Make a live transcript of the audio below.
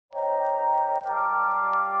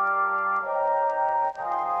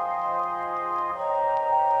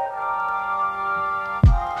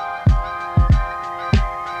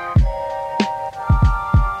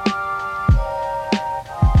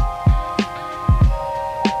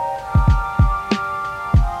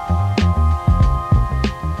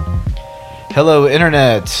Hello,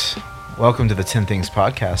 Internet. Welcome to the 10 Things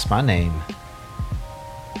Podcast. My name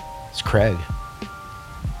is Craig.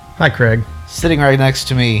 Hi, Craig. Sitting right next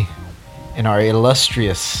to me in our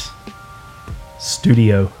illustrious...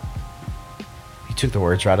 Studio. You took the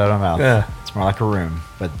words right out of my mouth. Yeah. It's more like a room,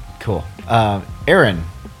 but cool. Aaron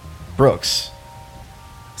Brooks.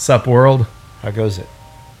 Sup, world? How goes it?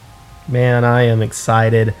 Man, I am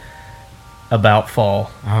excited about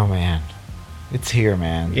fall. Oh, man. It's here,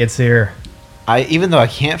 man. It's here. Even though I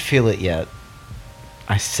can't feel it yet,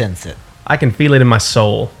 I sense it. I can feel it in my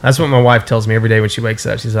soul. That's what my wife tells me every day when she wakes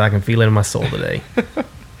up. She says, I can feel it in my soul today.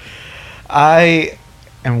 I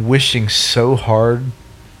am wishing so hard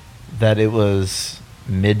that it was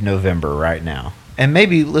mid-November right now. And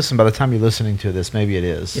maybe, listen, by the time you're listening to this, maybe it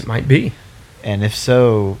is. It might be. And if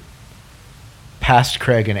so, past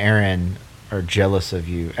Craig and Aaron are jealous of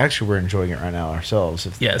you. Actually, we're enjoying it right now ourselves,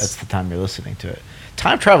 if Yes. that's the time you're listening to it.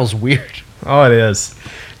 Time travel's weird. Oh, it is.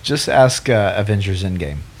 Just ask Avengers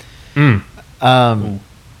Endgame. Mm.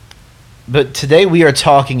 But today we are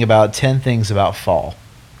talking about 10 things about fall.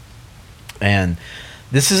 And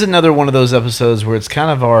this is another one of those episodes where it's kind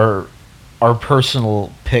of our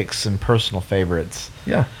personal picks and personal favorites.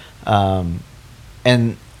 Yeah.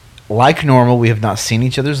 And like normal, we have not seen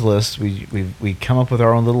each other's lists. We come up with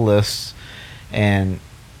our own little lists. And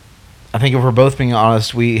I think if we're both being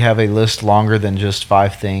honest, we have a list longer than just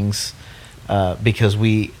 5 things. Because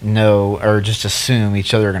we know or just assume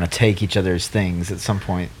each other are going to take each other's things at some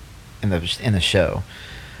point in the show.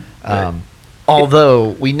 Although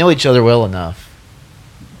we know each other well enough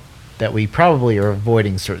that we probably are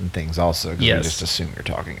avoiding certain things also because Yes. we just assume you're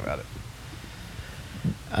talking about it.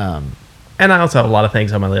 And I also have a lot of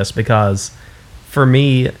things on my list because, for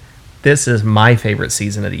me, this is my favorite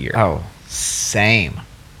season of the year. Oh, same.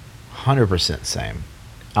 100% same.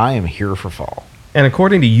 I am here for fall. And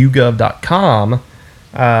according to YouGov.com,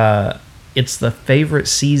 it's the favorite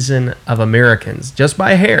season of Americans, just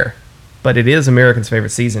by a hair. But it is Americans' favorite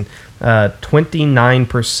season.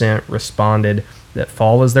 29% responded that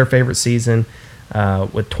fall is their favorite season,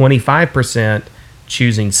 with 25%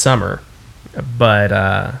 choosing summer.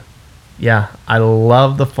 But, yeah, I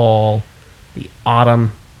love the fall, the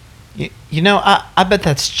autumn. You know, I bet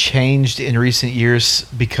that's changed in recent years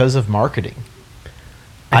because of marketing.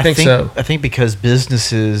 I think so. I think because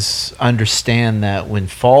businesses understand that when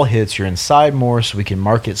fall hits, you're inside more, so we can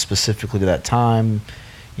market specifically to that time.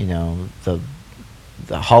 You know, the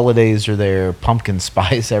holidays are there, pumpkin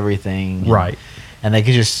spice everything. Right. And they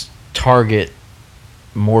can just target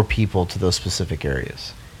more people to those specific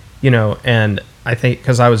areas. You know, and I think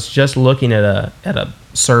because I was just looking at a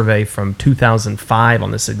survey from 2005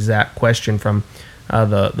 on this exact question from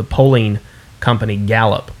the polling company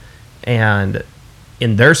Gallup, and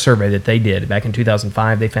in their survey that they did back in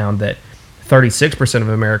 2005, they found that 36% of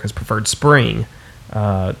Americans preferred spring,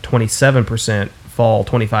 27% fall,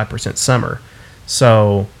 25% summer.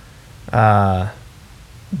 So the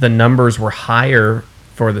numbers were higher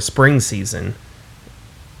for the spring season.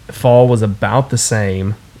 Fall was about the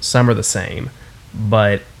same, summer the same,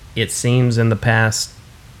 but it seems in the past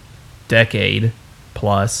decade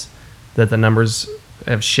plus that the numbers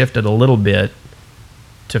have shifted a little bit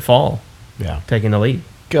to fall. Yeah. Taking the lead.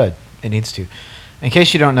 Good. It needs to. In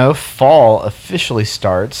case you don't know, fall officially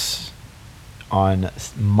starts on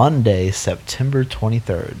Monday, September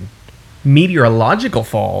 23rd. Meteorological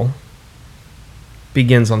fall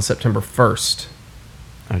begins on September 1st.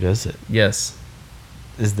 Oh, does it? Yes.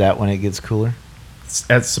 Is that when it gets cooler?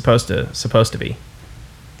 That's supposed to be.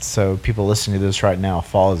 So people listening to this right now,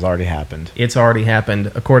 fall has already happened. It's already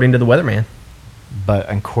happened, according to the weatherman. But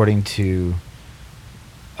according to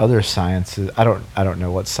other sciences, I don't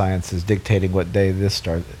know what science is dictating what day this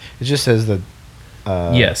starts. It just says that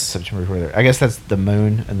Yes. September 23rd. I guess that's the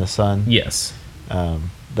moon and the sun. Yes.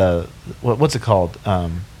 What's it called?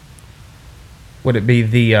 Would it be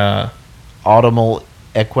the... Autumnal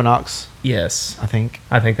equinox, yes. I think.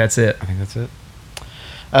 I think that's it. I think that's it.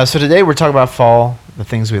 So today we're talking about fall, the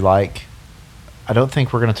things we like. I don't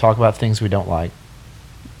think we're going to talk about things we don't like.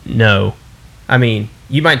 No. I mean,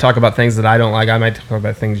 you might talk about things that I don't like. I might talk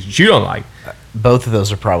about things that you don't like. Both of those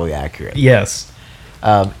are probably accurate. Yes.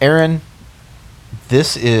 Aaron,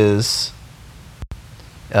 this is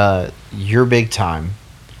your big time.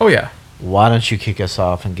 Oh, yeah. Why don't you kick us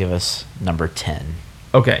off and give us number 10?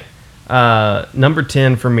 Okay. Number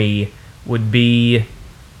 10 for me would be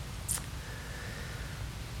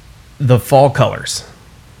the fall colors.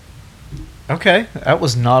 Okay. That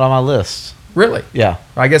was not on my list. Really? Yeah.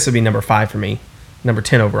 I guess it'd be number 5 for me. Number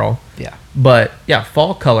 10 overall. Yeah. But yeah,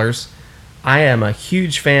 fall colors. I am a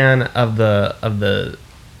huge fan of the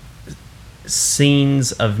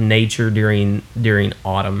scenes of nature during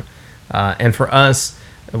autumn. And for us,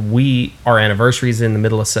 our anniversary is in the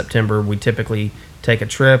middle of September. We typically take a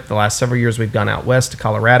trip. The last several years, we've gone out west to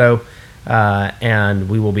Colorado, and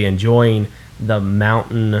we will be enjoying the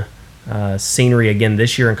mountain scenery again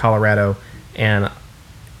this year in Colorado, and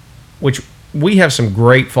which we have some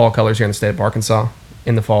great fall colors here in the state of Arkansas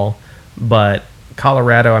in the fall, but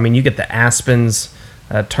Colorado, I mean, you get the aspens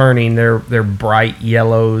turning their bright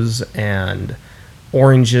yellows and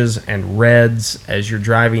oranges and reds as you're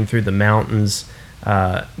driving through the mountains.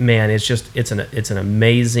 Man, it's an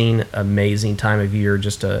amazing time of year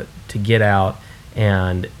just to get out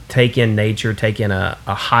and take in nature, take in a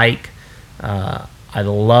hike. I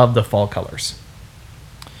love the fall colors.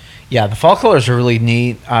 Yeah, the fall colors are really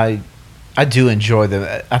neat. I do enjoy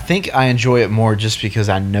them. I think I enjoy it more just because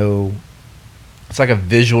I know it's like a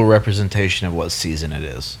visual representation of what season it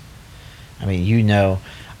is. I mean, I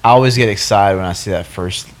always get excited when I see that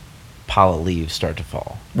first pile of leaves start to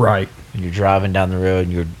fall. Right. When you're driving down the road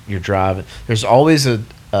and you're driving. There's always a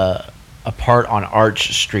part on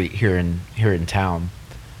Arch Street here in town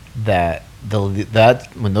that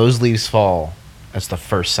when those leaves fall, that's the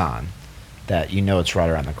first sign that it's right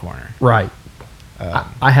around the corner. Right.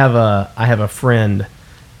 I have a friend.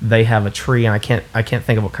 They have a tree, and I can't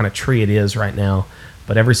think of what kind of tree it is right now.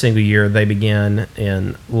 But every single year, they begin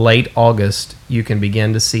in late August. You can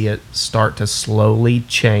begin to see it start to slowly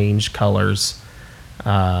change colors.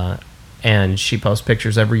 And she posts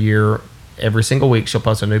pictures every year. Every single week, she'll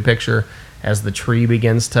post a new picture as the tree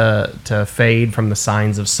begins to fade from the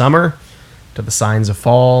signs of summer to the signs of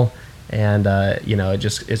fall. And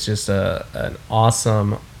it's just an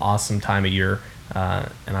awesome time of year, and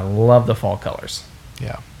I love the fall colors.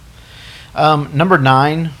 Yeah. Number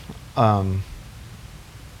 9,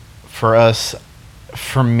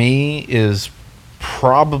 for me, is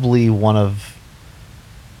probably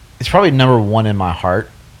it's probably number 1 in my heart.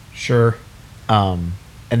 Sure. And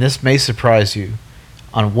this may surprise you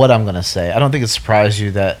on what I'm going to say. I don't think it surprised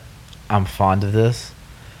you that I'm fond of this.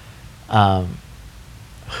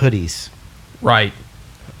 Hoodies. Right.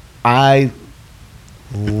 I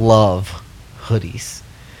love hoodies.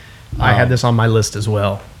 I had this on my list as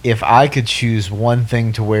well. If I could choose one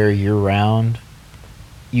thing to wear year-round,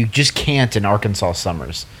 you just can't in Arkansas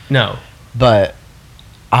summers. No. But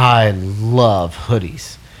I love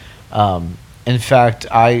hoodies. In fact,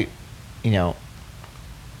 I'm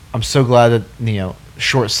so glad that,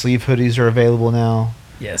 short sleeve hoodies are available now.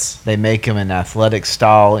 Yes. They make them in athletic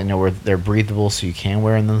style, where they're breathable, so you can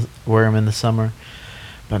wear them in the summer.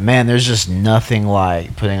 But man, there's just nothing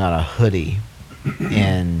like putting on a hoodie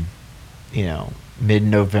in,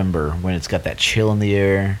 mid-November when it's got that chill in the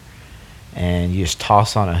air, and you just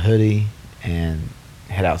toss on a hoodie and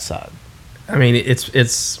head outside. I mean,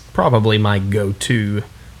 it's probably my go-to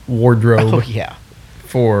wardrobe. Oh yeah.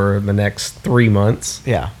 For the next 3 months.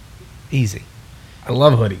 Yeah, easy. I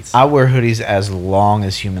love hoodies. I wear hoodies as long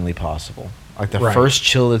as humanly possible. Like the first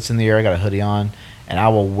chill that's in the air, I got a hoodie on, and I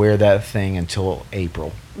will wear that thing until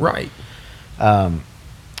April. Right.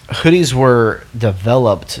 Hoodies were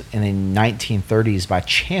developed in the 1930s by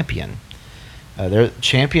Champion.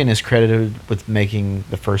 Champion is credited with making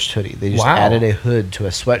the first hoodie. They just added a hood to a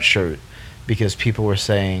sweatshirt because people were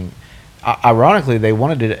saying, ironically, they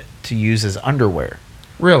wanted it to use as underwear.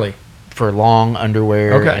 Really? For long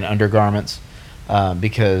underwear and undergarments.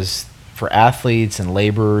 Because for athletes and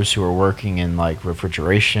laborers who are working in like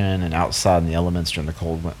refrigeration and outside in the elements during the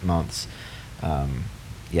cold months, so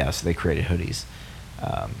they created hoodies.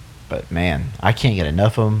 But man, I can't get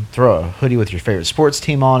enough of them. Throw a hoodie with your favorite sports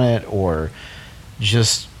team on it, or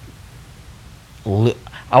just.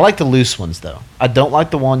 I like the loose ones though. I don't like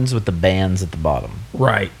the ones with the bands at the bottom.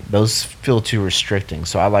 Right. Those feel too restricting.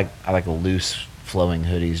 So I like the loose flowing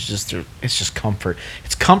hoodies. It's just comfort.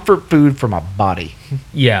 It's comfort food for my body.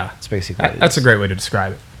 Yeah. It's basically what it that's is. a great way to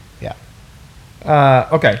describe it. Yeah.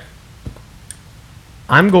 Okay.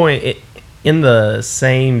 I'm going in the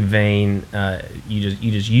same vein.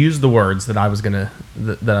 You just use the words that I was gonna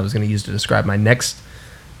use to describe my next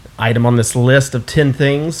item on this list of 10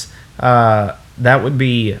 things. That would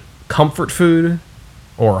be comfort food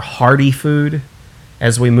or hearty food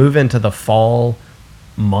as we move into the fall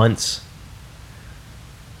months.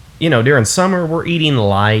 During summer we're eating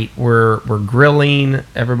light, we're grilling,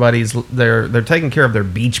 they're taking care of their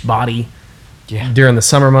beach body during the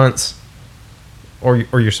summer months. Or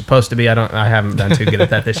you're supposed to be. I haven't done too good at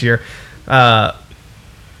that this year.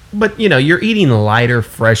 But you're eating lighter,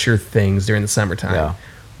 fresher things during the summertime. Yeah.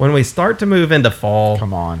 When we start to move into fall,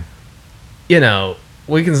 Come on.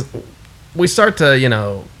 we start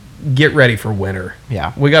to get ready for winter.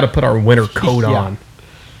 Yeah. We got to put our winter coat Yeah. on.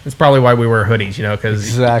 That's probably why we wear hoodies, because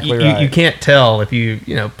Exactly right. you can't tell if you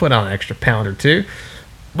put on an extra pound or two.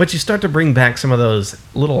 But you start to bring back some of those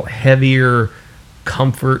little heavier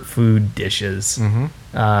comfort food dishes.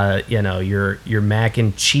 Your mac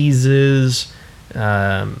and cheeses,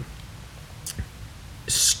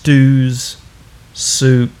 stews,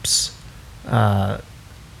 soups,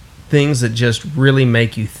 things that just really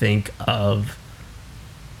make you think of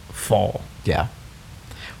fall. Yeah.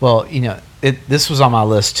 Well, this was on my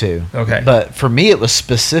list too. Okay. But for me, it was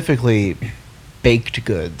specifically baked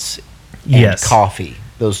goods and Yes. coffee.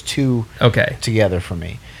 Those two Okay. together for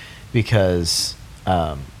me. Because,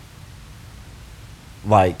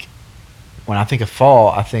 like, when I think of fall,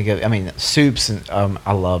 I think of, soups, and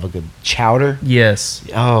I love a good chowder. Yes.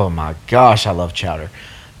 Oh my gosh, I love chowder.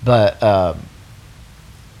 But,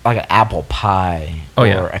 like an apple pie Oh, or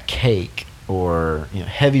yeah. a cake or,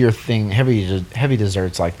 heavy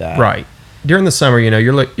desserts like that. Right. During the summer,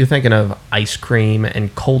 you're thinking of ice cream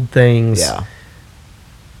and cold things. Yeah.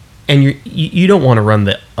 And you don't want to run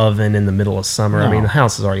the oven in the middle of summer. No. The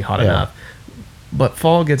house is already hot Yeah. enough. But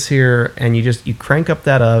fall gets here, and you crank up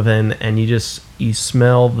that oven, and you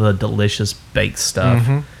smell the delicious baked stuff.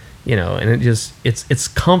 Mhm. And it's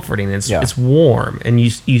comforting. Yeah. It's warm, and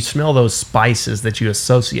you smell those spices that you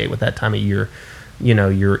associate with that time of year.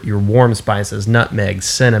 Your warm spices, nutmeg,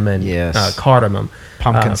 cinnamon, Yes. cardamom,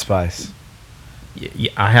 Pumpkin spice.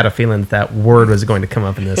 I had a feeling that word was going to come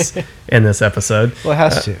up in this episode. Well, it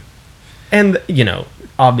has to. And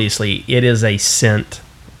obviously, it is a scent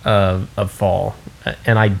of fall,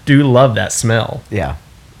 and I do love that smell. Yeah.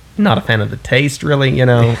 Not a fan of the taste, really.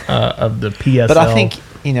 Of the PSL. But I think,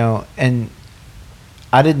 and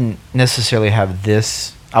I didn't necessarily have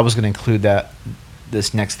this. I was going to include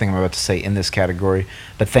this next thing I'm about to say in this category,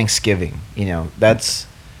 but Thanksgiving, that's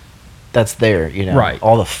there, Right.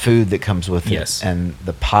 all the food that comes with Yes. it, and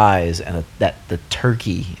the pies, and the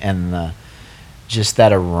turkey, and just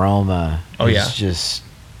that aroma. Oh, is yeah. Just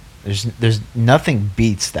there's nothing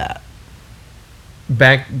beats that.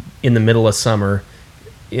 back in the middle of summer,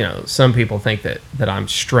 some people think that I'm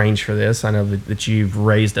strange for this. I know that you've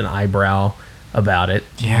raised an eyebrow about it,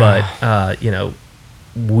 Yeah. but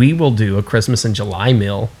we will do a Christmas in July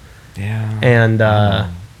meal, Yeah. and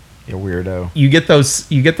You're a weirdo. you get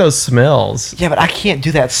those smells. Yeah, but I can't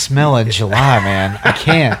do that smell in July, man. I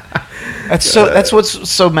can't. That's what's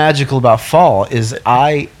so magical about fall is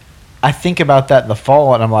I think about that in the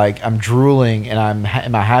fall and I'm drooling and I'm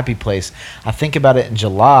in my happy place. I think about it in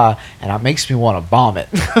July and it makes me want to vomit.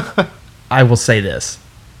 I will say this: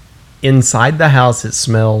 inside the house, it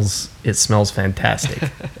smells fantastic.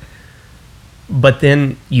 But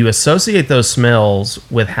then you associate those smells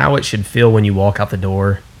with how it should feel when you walk out the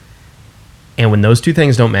door. And when those two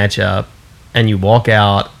things don't match up and you walk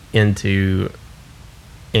out into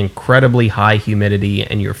incredibly high humidity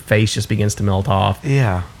and your face just begins to melt off,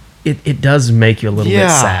 Yeah. it does make you a little bit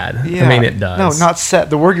sad. Yeah. I mean, it does. No, not sad.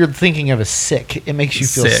 The word you're thinking of is sick. It makes you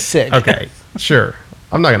feel sick. Okay, sure.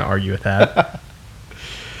 I'm not going to argue with that.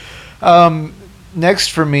 Next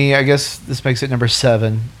for me, I guess this makes it number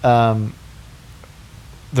 7.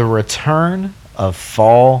 The return of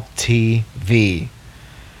fall TV.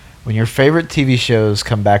 When your favorite TV shows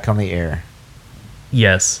come back on the air,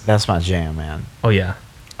 Yes. that's my jam, man. Oh, yeah.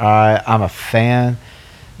 I'm a fan.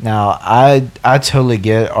 Now, I totally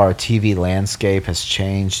get our TV landscape has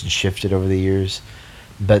changed and shifted over the years,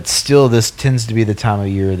 but still, this tends to be the time of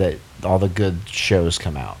year that all the good shows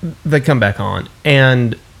come out. They come back on,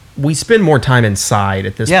 and we spend more time inside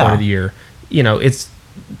at this Yeah. point of the year. It's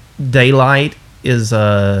daylight is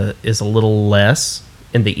a little less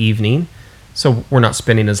in the evening, so we're not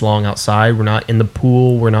spending as long outside. We're not in the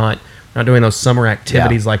pool. We're not doing those summer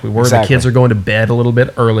activities like we were. exactly. The kids are going to bed a little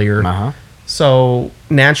bit earlier, Uh-huh. so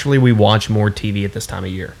naturally we watch more TV at this time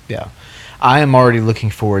of year. Yeah. I am already looking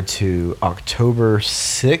forward to October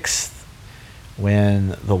 6th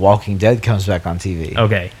when The Walking Dead comes back on TV.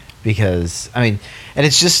 Okay. Because and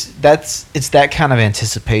it's just it's that kind of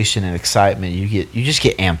anticipation and excitement. You just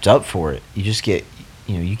get amped up for it. You just get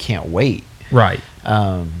you can't wait. Right.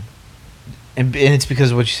 And it's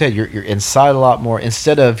because of what you said. You're inside a lot more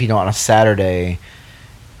instead of on a Saturday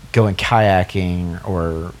going kayaking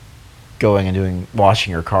or going and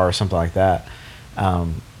washing your car or something like that.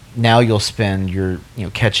 Now you'll spend your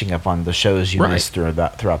catching up on the shows you Right. missed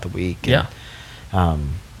throughout the week. Yeah.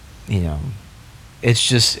 It's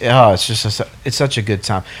just it's such a good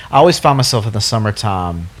time. I always find myself in the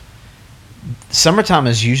summertime. Summertime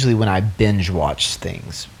is usually when I binge watch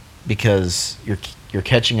things because you're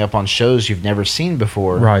catching up on shows you've never seen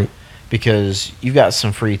before. Right. because you've got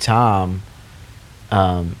some free time,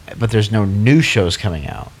 but there's no new shows coming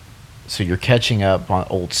out. So you're catching up on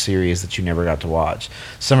old series that you never got to watch.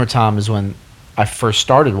 Summertime is when I first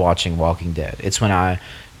started watching Walking Dead. It's when I,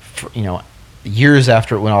 years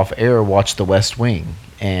after it went off air, watched The West Wing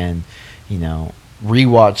and,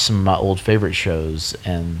 rewatched some of my old favorite shows.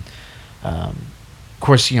 And, of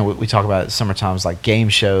course, we talk about summertime's like game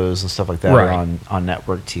shows and stuff like that Right. on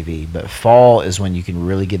network TV. But fall is when you can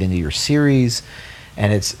really get into your series.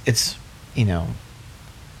 And it's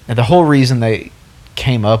and the whole reason they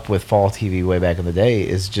came up with fall TV way back in the day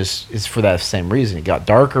is for that same reason. It got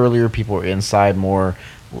dark earlier. People were inside more.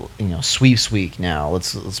 Sweeps week now.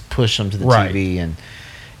 Let's push them to the Right. TV,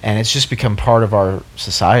 and it's just become part of our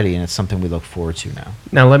society, and it's something we look forward to now.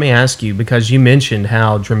 Now, let me ask you, because you mentioned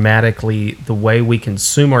how dramatically the way we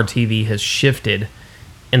consume our TV has shifted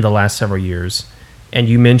in the last several years, and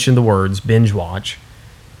you mentioned the words binge watch.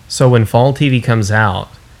 So when fall TV comes out,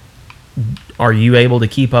 are you able to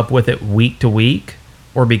keep up with it week to week,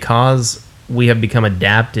 or because we have become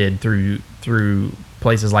adapted through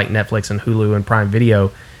places like Netflix and Hulu and Prime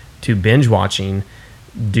Video to binge watching,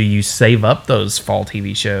 do you save up those fall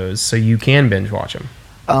TV shows so you can binge watch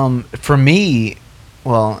them? For me,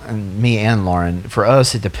 and me and Lauren, for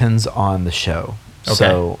us, it depends on the show. Okay.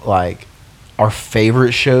 So, like, our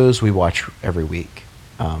favorite shows we watch every week.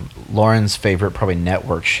 Lauren's favorite, probably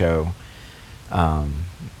network show,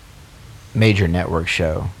 major network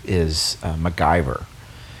show, is MacGyver.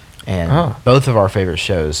 And both of our favorite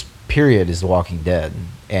shows, period, is The Walking Dead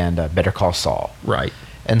and Better Call Saul. Right.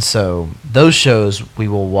 And so those shows we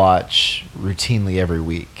will watch routinely every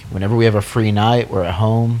week. Whenever we have a free night, we're at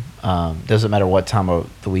home. Doesn't matter what time of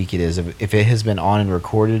the week it is. If it has been on and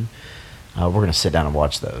recorded, we're going to sit down and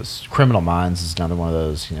watch those. Criminal Minds is another one of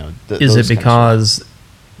those. Is it because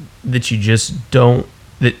that you just don't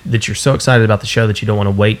that you're so excited about the show that you don't want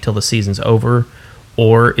to wait till the season's over,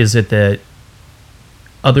 or is it that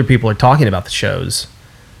other people are talking about the shows,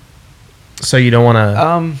 so you don't want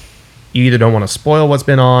to? You either don't want to spoil what's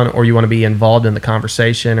been on, or you want to be involved in the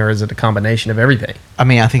conversation, or is it a combination of everything? I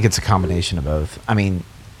mean, I think it's a combination of both. I mean,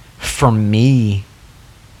 for me,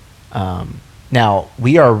 now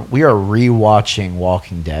we are rewatching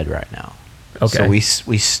Walking Dead right now. Okay. So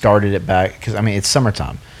we started it back because it's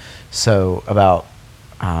summertime. So about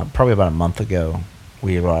probably about a month ago,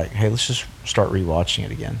 we were like, hey, let's just start rewatching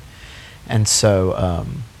it again. And so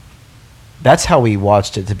that's how we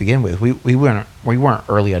watched it to begin with. We weren't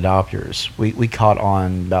early adopters. We caught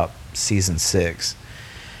on about season 6,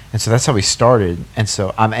 and so that's how we started. And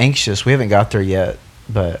so I'm anxious. We haven't got there yet,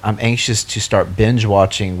 but I'm anxious to start binge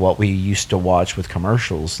watching what we used to watch with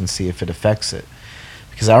commercials and see if it affects it.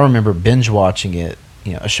 Because I remember binge watching it.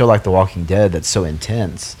 A show like The Walking Dead that's so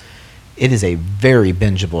intense. It is a very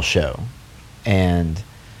bingeable show, and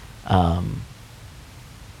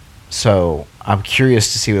so I'm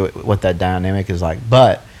curious to see what that dynamic is like.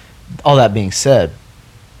 But all that being said,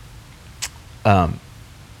 a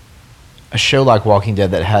show like Walking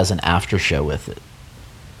Dead that has an after show with it,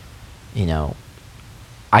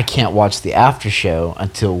 I can't watch the after show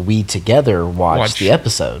until we together watch the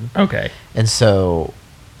episode. Okay. And so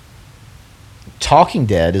Talking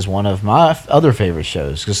Dead is one of my other favorite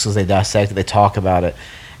shows just because they dissect it, they talk about it.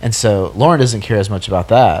 And so Lauren doesn't care as much about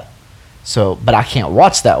that. So, but I can't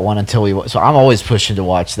watch that one until so I'm always pushing to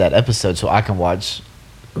watch that episode so I can watch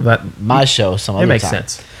my show some other time. It makes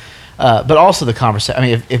sense. But also the conversation. I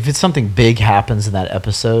mean, if it's something big happens in that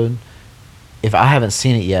episode, if I haven't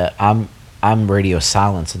seen it yet, I'm radio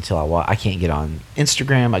silence until I watch. I can't get on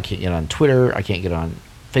Instagram. I can't get on Twitter. I can't get on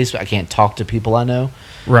Facebook. I can't talk to people I know.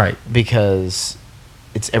 Right. Because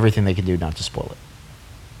it's everything they can do not to spoil it.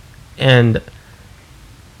 And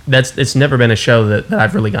it's never been a show that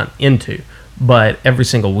I've really gotten into, but every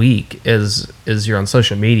single week as you're on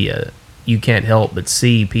social media, you can't help but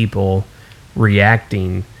see people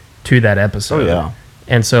reacting to that episode. Oh yeah.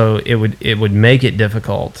 And so it would make it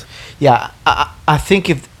difficult. Yeah, I think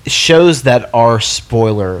if shows that are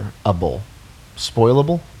spoilable, is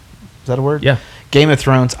that a word? Yeah. Game of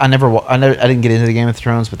Thrones. I didn't get into the Game of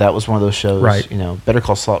Thrones, but that was one of those shows. Right. Better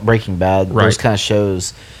Call Saul, Breaking Bad, Right. those kind of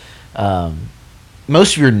shows.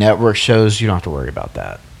 Most of your network shows, you don't have to worry about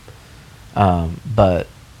that. But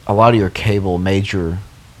a lot of your cable, major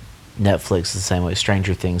Netflix is the same way.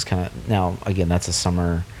 Stranger Things kind of, now, again, that's a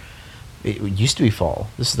summer. It used to be fall.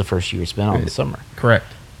 This is the first year it's been on the summer. Correct.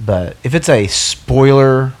 But if it's a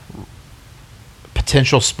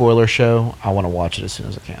potential spoiler show, I want to watch it as soon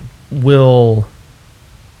as I can. Will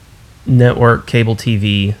network cable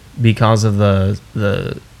TV, because of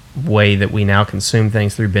the way that we now consume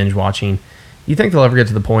things through binge watching, You think they'll ever get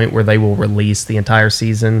to the point where they will release the entire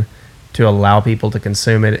season to allow people to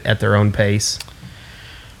consume it at their own pace?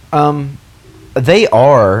 They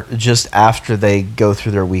are, just after they go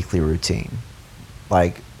through their weekly routine.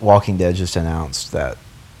 Like Walking Dead just announced that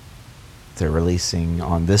they're releasing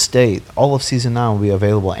on this date. All of season 9 will be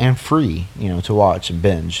available and free, to watch and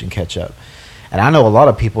binge and catch up. And I know a lot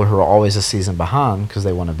of people who are always a season behind because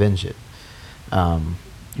they want to binge it.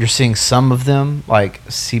 You're seeing some of them, like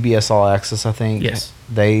CBS All Access, I think. Yes.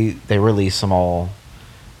 They release them all,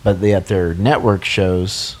 but yet their network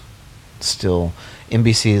shows still.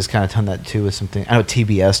 NBC has kind of done that too with something. I know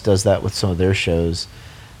TBS does that with some of their shows.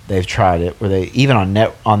 They've tried it where they even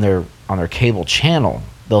on their cable channel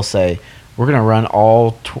they'll say we're going to run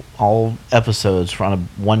all episodes on a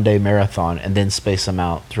one-day marathon and then space them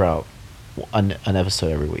out throughout an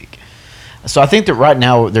episode every week. So I think that right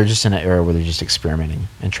now they're just in an era where they're just experimenting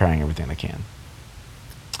and trying everything they can.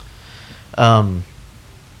 I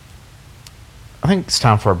think it's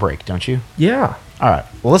time for a break, don't you? Yeah. All right.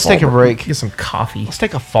 Well, let's take a break. Get some coffee. Let's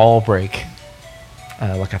take a fall break,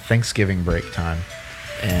 like a Thanksgiving break time,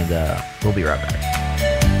 and we'll be right back.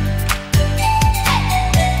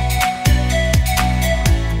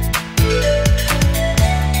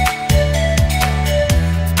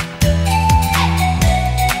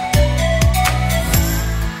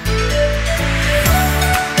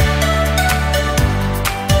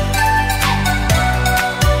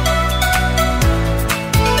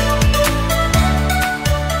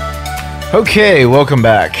 Okay, welcome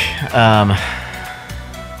back.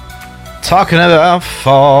 Talking about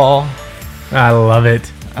fall. I love it.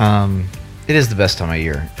 It is the best time of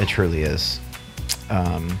year. It truly is.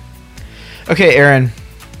 Okay, Aaron,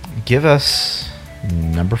 give us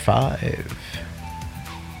number 5.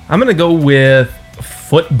 I'm going to go with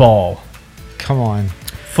football. Come on.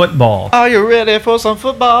 Football. Are you ready for some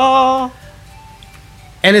football?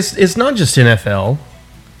 And it's not just NFL.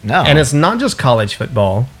 No. And it's not just college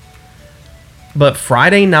football. But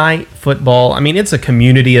Friday night football, I mean, it's a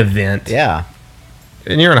community event. Yeah.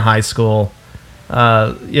 And you're in high school.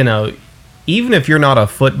 Even if you're not a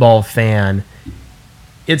football fan,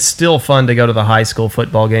 it's still fun to go to the high school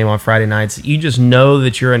football game on Friday nights. You just know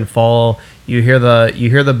that you're in fall. You hear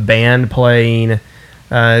the band playing.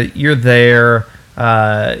 You're there.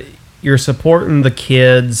 You're supporting the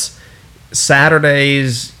kids.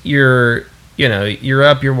 Saturdays, you're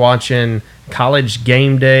up. You're watching College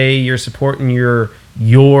Game Day. You're supporting your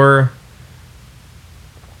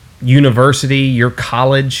university, your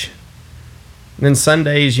college. And then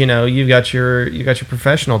Sundays, you've got your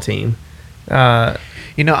professional team. I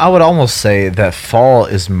would almost say that fall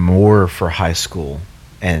is more for high school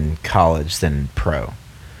and college than pro,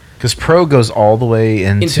 because pro goes all the way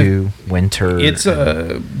into winter. It's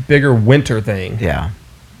a bigger winter thing. Yeah.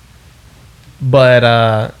 But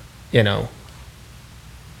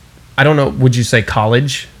I don't know. Would you say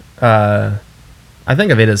college? I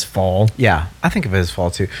think of it as fall. Yeah, I think of it as fall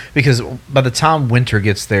too, because by the time winter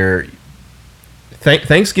gets there,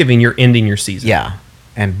 Thanksgiving, you're ending your season. Yeah,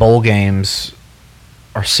 and bowl games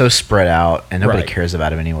are so spread out, and nobody cares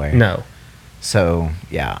about them anyway. No. So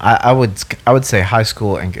yeah, I would say high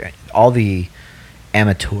school and all the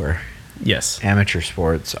amateur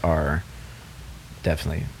sports are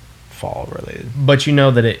definitely fall related. But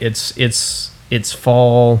that it's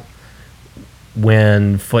fall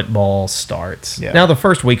when football starts. Yeah. Now the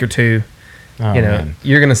first week or two, man.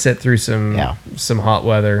 you're going to sit through some hot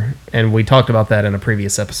weather, and we talked about that in a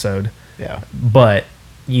previous episode. Yeah. But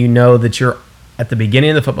that you're at the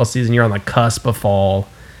beginning of the football season, you're on the cusp of fall,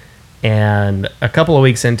 and a couple of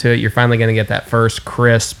weeks into it, you're finally going to get that first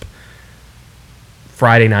crisp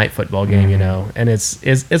Friday night football game, and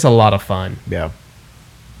it's a lot of fun. Yeah.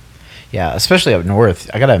 Yeah, especially up north.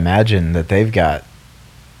 I got to imagine that they've got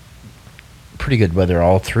pretty good weather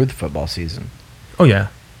all through the football season. Oh, yeah.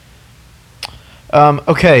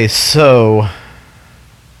 Okay, so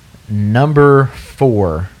number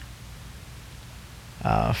 4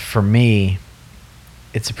 for me,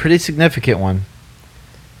 it's a pretty significant one,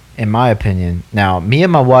 in my opinion. Now, me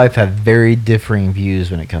and my wife have very differing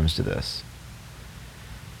views when it comes to this.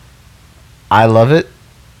 I love it.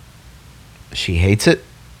 She hates it.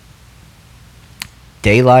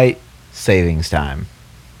 Daylight savings time.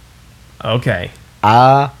 Okay.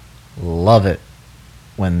 I love it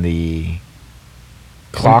when the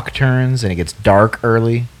clock turns and it gets dark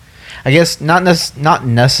early. I guess not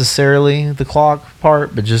necessarily the clock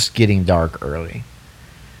part, but just getting dark early.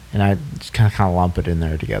 And I just kind of lump it in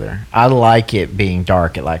there together. I like it being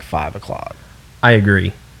dark at like 5 o'clock. I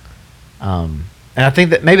agree. And I think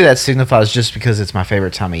that maybe that signifies just because it's my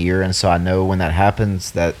favorite time of year, and so I know when that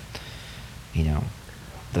happens that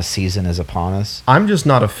the season is upon us. I'm just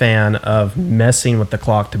not a fan of messing with the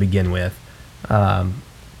clock to begin with.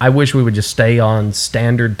 I wish we would just stay on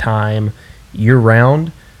standard time year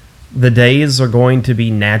round. The days are going to be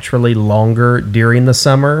naturally longer during the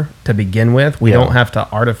summer to begin with. We don't have to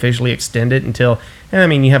artificially extend it until, and I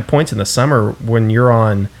mean, you have points in the summer when you're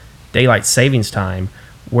on daylight savings time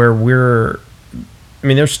where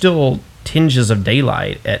there's still tinges of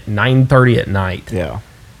daylight at 9:30 at night. Yeah.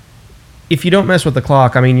 If you don't mess with the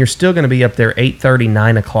clock, I mean, you're still going to be up there 8:30,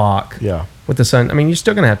 9 o'clock Yeah. with the sun. I mean, you're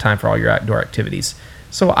still going to have time for all your outdoor activities.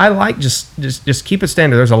 So I like just keep it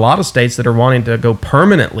standard. There's a lot of states that are wanting to go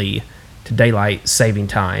permanently to daylight saving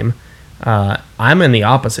time. I'm in the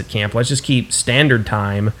opposite camp. Let's just keep standard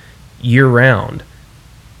time year round.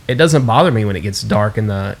 It doesn't bother me when it gets dark in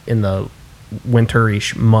the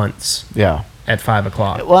winterish months. Yeah. At 5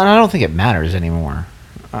 o'clock. Well, and I don't think it matters anymore.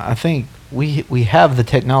 I think we have the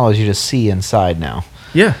technology to see inside now.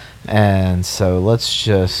 Yeah. And so let's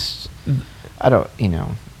just, I don't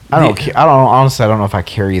honestly, I don't know if I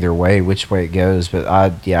care either way, which way it goes, but I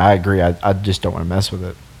agree. I just don't want to mess with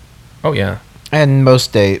it. Oh yeah. And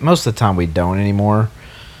most of the time we don't anymore,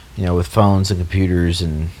 with phones and computers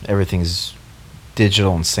and everything's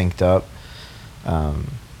digital and synced up.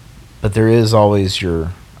 But there is always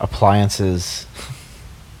your appliances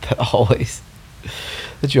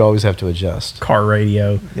that you always have to adjust. Car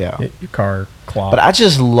radio. Yeah. Your car clock. But I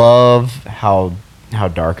just love how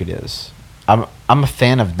dark it is. I'm a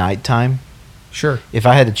fan of nighttime. Sure. If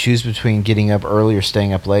I had to choose between getting up early or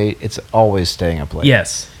staying up late, it's always staying up late.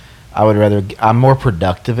 Yes. I'm more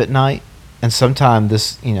productive at night. And sometimes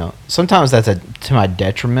that's to my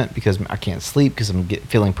detriment because I can't sleep because I'm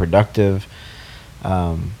feeling productive.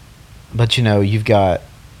 But you've got,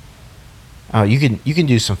 you can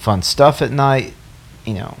do some fun stuff at night,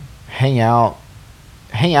 hang out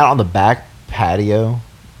on the back patio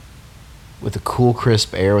with the cool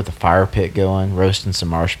crisp air with the fire pit going, roasting some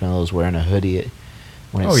marshmallows, wearing a hoodie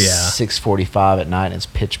when it's 6:45 at night and it's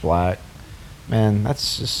pitch black. Man,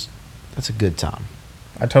 that's a good time.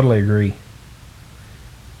 I totally agree.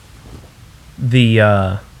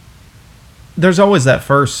 There's always that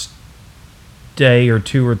first day or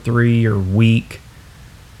two or three or week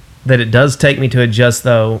that it does take me to adjust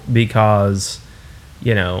though, because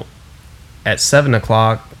at 7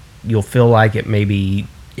 o'clock you'll feel like it may be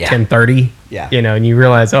 10:30. Yeah. And you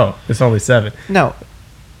realize, oh, it's only 7. No,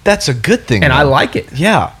 that's a good thing. And though. I like it.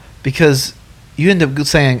 Yeah, because you end up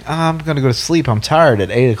saying, I'm going to go to sleep. I'm tired at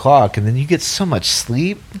 8 o'clock. And then you get so much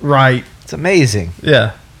sleep. Right. It's amazing.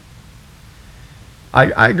 Yeah.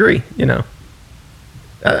 I agree. That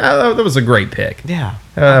was a great pick. Yeah.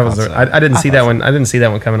 I didn't see that one. I didn't see that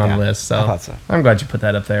one coming on the list. So I thought so. I'm glad you put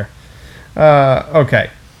that up there. Okay.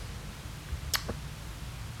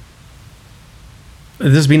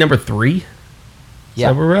 Would this be number 3? Yeah.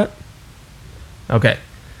 Is that where we're at? Okay.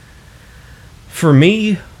 For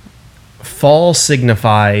me, fall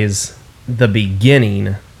signifies the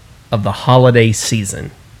beginning of the holiday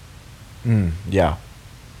season. Yeah.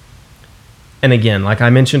 And again, like I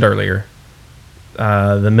mentioned earlier,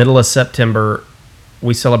 the middle of September,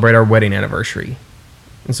 we celebrate our wedding anniversary.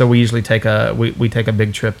 And so we usually take we take a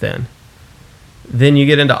big trip then. Then you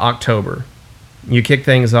get into October. You kick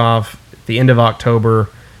things off at the end of October.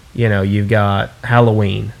 You've got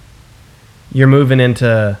Halloween. You're moving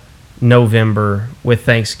into November with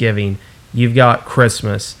Thanksgiving. You've got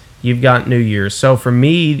Christmas. You've got New Year's. So for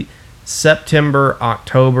me, September,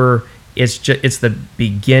 October, it's the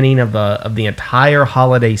beginning of the entire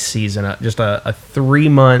holiday season. Just a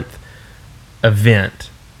 3-month event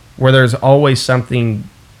where there's always something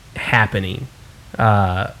happening.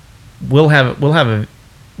 We'll have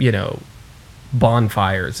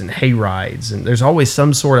bonfires and hay rides, and there's always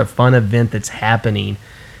some sort of fun event that's happening.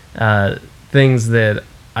 Things that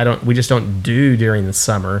we just don't do during the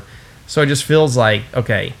summer. So it just feels like,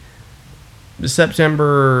 okay,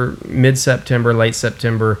 September, mid-September, late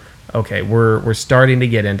September, okay, we're starting to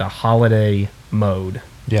get into holiday mode.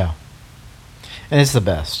 Yeah. And it's the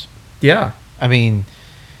best. Yeah. I mean,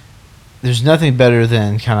 there's nothing better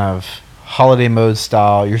than kind of holiday mode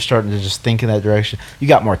style. You're starting to just think in that direction. You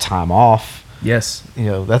got more time off. Yes.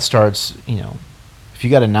 That starts, if you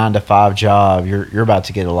got a 9-to-5 job, you're about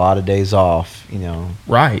to get a lot of days off,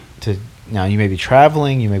 Right. Now you may be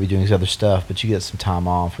traveling, you may be doing some other stuff, but you get some time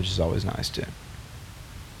off, which is always nice too.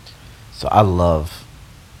 So I love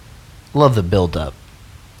the build up.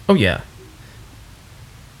 Oh yeah.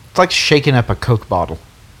 It's like shaking up a Coke bottle.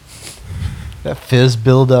 That fizz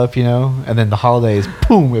build up, and then the holidays,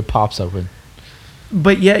 boom, it pops open.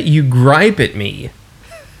 But yet you gripe at me.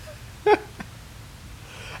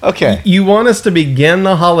 Okay. You want us to begin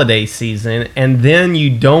the holiday season, and then you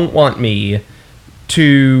don't want me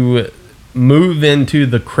to move into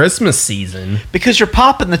the Christmas season. Because you're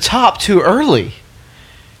popping the top too early.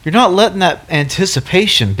 You're not letting that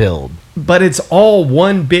anticipation build. But it's all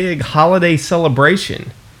one big holiday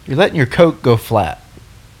celebration. You're letting your Coke go flat.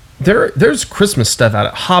 There's Christmas stuff out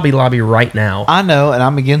at Hobby Lobby right now. I know, and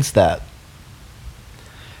I'm against that.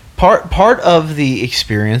 Part of the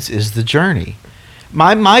experience is the journey.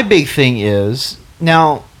 My big thing is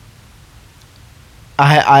now.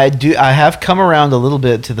 I have come around a little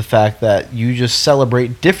bit to the fact that you just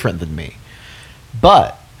celebrate different than me,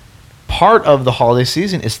 but part of the holiday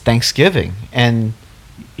season is Thanksgiving, and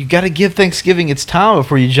you got to give Thanksgiving its time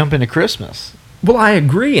before you jump into Christmas. Well, I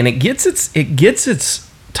agree, and it gets its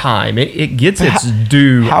time. It gets its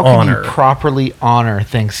due How honor. can you properly honor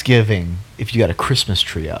Thanksgiving if you got a Christmas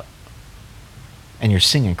tree up and you're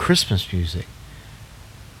singing Christmas music?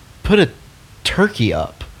 Put a turkey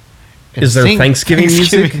up. and Is there sing Thanksgiving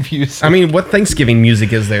music? music? I mean, what Thanksgiving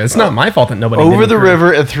music is there? It's not my fault that nobody Over didn't the agree.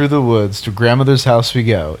 river and through the woods to grandmother's house we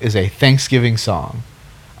go is a Thanksgiving song.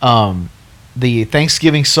 The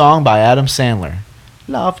Thanksgiving song by Adam Sandler.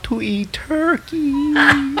 Love to eat turkey.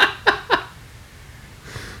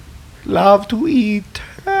 Love to eat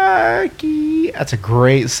turkey. That's a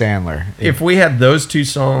great Sandler. If we had those two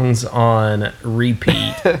songs on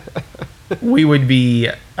repeat, we would be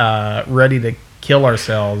ready to kill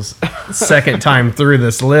ourselves second time through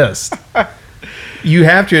this list. You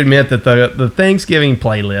have to admit that the Thanksgiving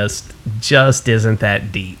playlist just isn't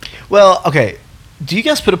that deep. Well, okay. Do you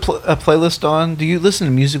guys put a playlist on? Do you listen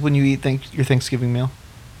to music when you eat your Thanksgiving meal?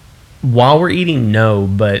 While we're eating, no,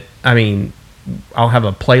 but I mean, I'll have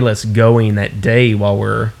a playlist going that day while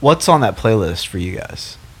we're... What's on that playlist for you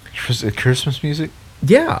guys? Christmas music?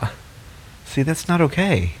 Yeah. See, that's not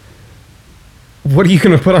okay. What are you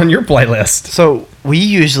going to put on your playlist? So we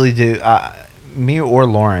usually do, me or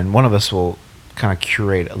Lauren, one of us will kind of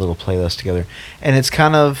curate a little playlist together, and it's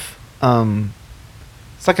kind of,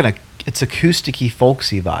 it's like it's acoustic-y,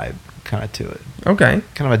 folksy vibe kind of to it. Okay.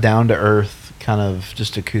 Kind of a down-to-earth, kind of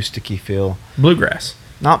just acoustic-y feel. Bluegrass.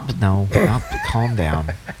 Not calm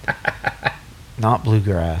down. Not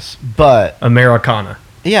bluegrass, but Americana.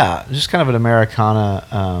 yeah, just kind of an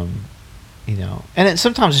Americana, and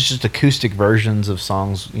sometimes it's just acoustic versions of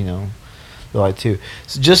songs, they like too.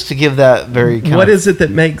 So just to give that very kind What is it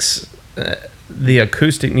that makes the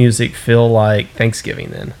acoustic music feel like Thanksgiving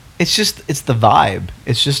then? it's the vibe.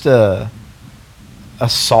 It's just a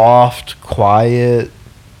soft, quiet,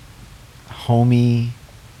 homey,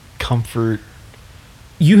 comfort.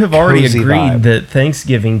 You have already Cozy agreed vibe. that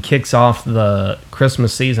Thanksgiving kicks off the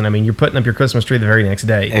Christmas season. I mean, you're putting up your Christmas tree the very next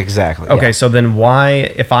day. Exactly. Okay, yeah. so then why,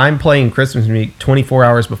 if I'm playing Christmas music 24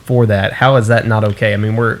 hours before that, how is that not okay? I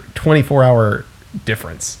mean, we're 24-hour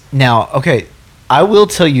difference. Now, okay, I will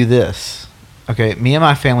tell you this. Okay, me and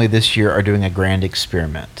my family this year are doing a grand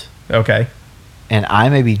experiment. Okay. And I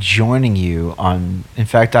may be joining you on, in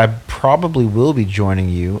fact, I probably will be joining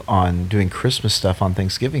you on doing Christmas stuff on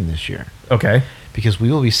Thanksgiving this year. Okay. Because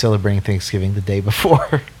we will be celebrating Thanksgiving the day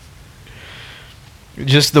before.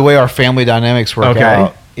 Just the way our family dynamics work Okay.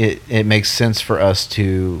 out, it makes sense for us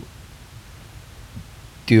to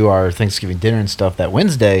do our Thanksgiving dinner and stuff that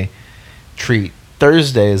Wednesday, treat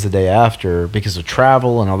Thursday as the day after because of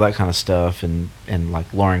travel and all that kind of stuff, and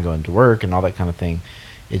like Lauren going to work and all that kind of thing.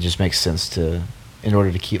 It just makes sense to, in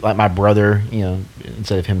order to keep, like my brother,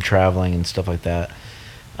 instead of him traveling and stuff like that,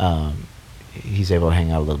 he's able to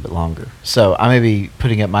hang out a little bit longer. So I may be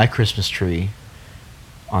putting up my Christmas tree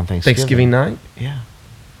on Thanksgiving night? Yeah.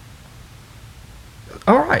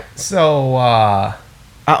 All right. So,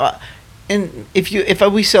 And if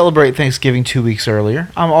we celebrate Thanksgiving 2 weeks earlier,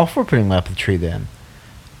 I'm all for putting up the tree then.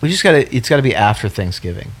 It's gotta be after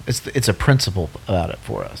Thanksgiving. It's a principle about it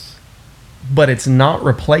for us. but it's not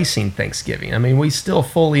replacing Thanksgiving. I mean, we still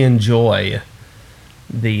fully enjoy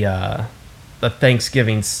the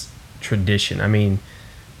Thanksgiving tradition. I mean,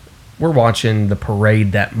 we're watching the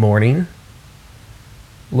parade that morning,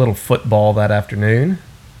 a little football that afternoon.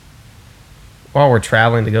 While we're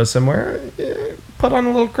traveling to go somewhere, put on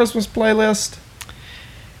a little Christmas playlist.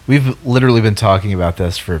 We've literally been talking about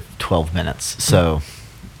this for 12 minutes, so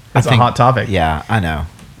It's a hot topic. Yeah, I know.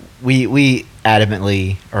 We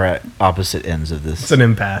adamantly are at opposite ends of this. It's an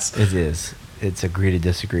impasse. It is. It's agree to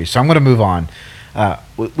disagree. So I'm going to move on.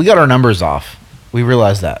 We got our numbers off. We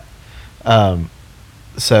realized that.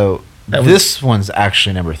 So this one's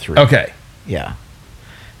actually number 3. Okay. Yeah.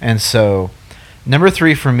 And so number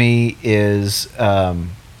 3 for me is I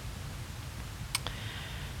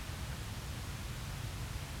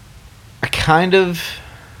kind of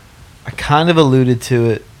kind of alluded to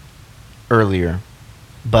it earlier,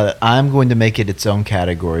 but I'm going to make it its own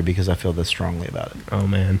category because I feel this strongly about it. Oh,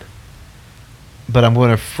 man. But I'm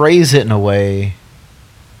going to phrase it in a way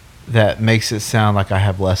that makes it sound like I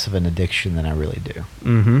have less of an addiction than I really do.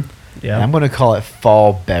 Mm-hmm. And Yeah. I'm going to call it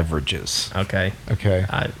fall beverages. Okay. Okay.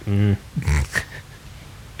 Mm.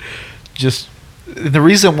 Just the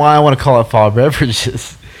reason why I want to call it fall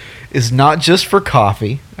beverages is not just for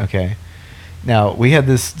coffee. Okay. Now, we had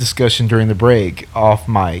this discussion during the break off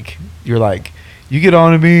mic. You're like, you get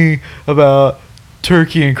on to me about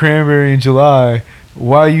turkey and cranberry in July.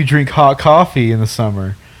 Why you drink hot coffee in the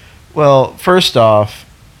summer? Well, first off,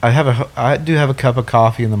 I do have a cup of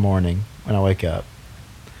coffee in the morning when I wake up.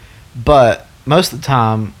 But most of the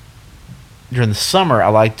time during the summer, I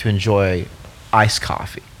like to enjoy iced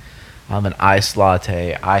coffee. I have an iced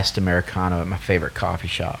latte, iced Americano at my favorite coffee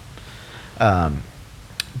shop.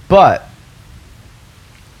 But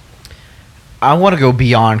I want to go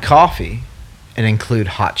beyond coffee and include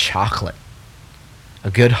hot chocolate.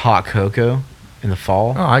 A good hot cocoa in the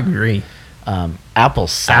fall. Oh, I agree. Apple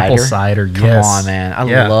cider. Apple cider, Come yes. on, man. I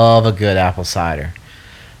Yeah. love a good apple cider.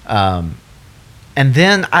 And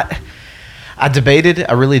then I debated,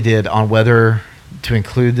 I really did, on whether to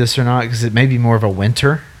include this or not because it may be more of a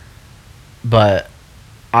winter. But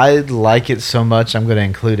I like it so much, I'm going to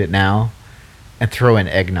include it now and throw in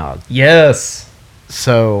eggnog. Yes.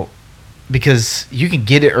 So, because you can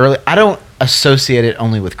get it early. I don't associate it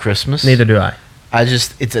only with Christmas. Neither do I. I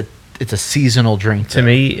just it's a seasonal drink To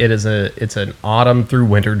me, it's an autumn through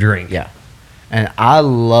winter drink. Yeah, and I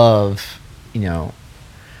love,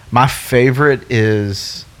 my favorite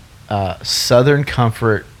is Southern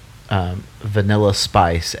Comfort vanilla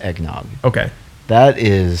spice eggnog. Okay. That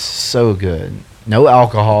is so good. No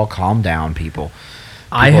alcohol. Calm down, people.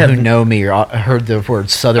 I People have who know me or heard the word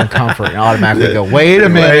Southern Comfort and automatically go, "Wait a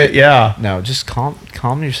minute." Yeah. No, just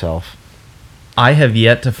calm yourself. I have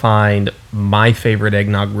yet to find my favorite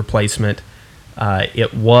eggnog replacement.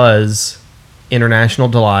 It was International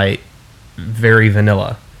Delight, very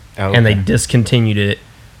vanilla, Oh, and they okay. discontinued it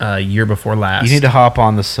year before last. You need to hop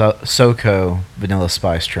on the SoCo vanilla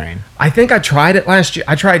spice train. I think I tried it last year.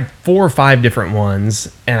 I tried 4 or 5 different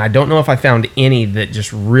ones, and I don't know if I found any that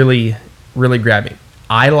just really, really grabbed me.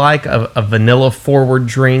 I like a vanilla forward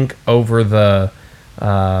drink over the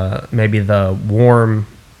maybe the warm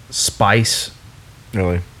spice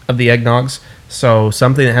Really? of the eggnogs. So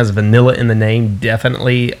something that has vanilla in the name,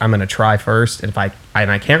 definitely I'm gonna try first. And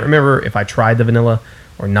I can't remember if I tried the vanilla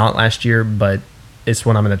or not last year, but it's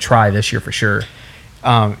one I'm gonna try this year for sure.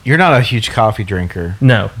 You're not a huge coffee drinker.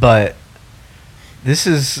 No, But this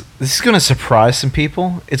is going to surprise some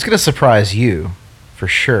people. It's going to surprise you, for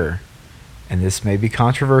sure. And this may be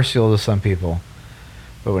controversial to some people.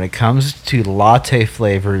 But when it comes to latte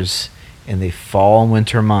flavors in the fall and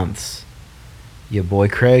winter months, your boy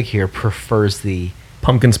Craig here prefers the...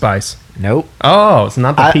 pumpkin spice. Nope. Oh, it's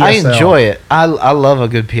not the PSL. I enjoy it. I love a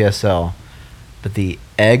good PSL. But the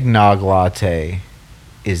eggnog latte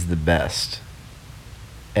is the best.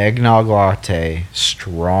 Eggnog latte,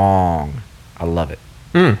 strong. I love it.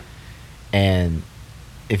 Mm. And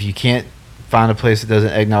if you can't find a place that does an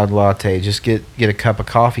eggnog latte, just get a cup of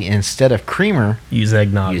coffee. And instead of creamer, Use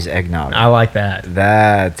eggnog. use eggnog. I like that.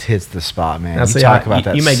 That hits the spot, man. That's You talk about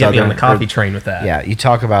that. You may get me on the southern- coffee train with that. Yeah, you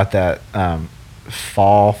talk about that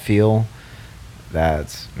fall feel.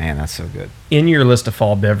 That's so good. In your list of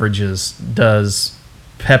fall beverages, does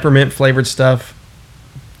peppermint flavored stuff?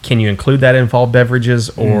 Can you include that in fall beverages,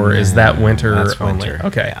 or is that winter That's only? winter.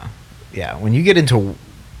 Okay. Yeah. When you get into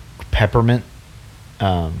peppermint,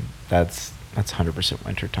 that's 100%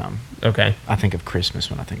 winter time. Okay. I think of Christmas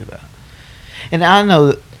when I think of that. And I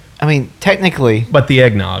know, I mean, technically, But the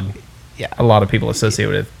eggnog, yeah, a lot of people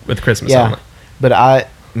associate with Christmas yeah. only. But I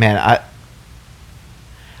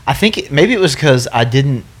think maybe it was because I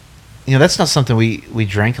didn't, that's not something we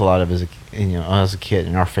drank a lot of as a kid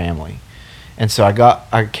in our family, and so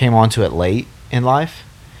I came onto it late in life,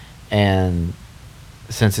 and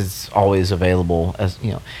since it's always available as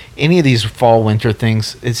any of these fall winter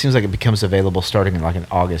things, it seems like it becomes available starting in like an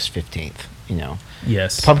August 15th.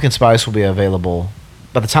 Yes. Pumpkin spice will be available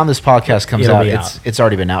by the time this podcast comes It'll out. be It's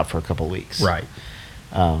already been out for a couple of weeks, Right.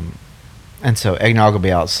 and so eggnog will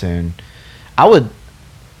be out soon. I would.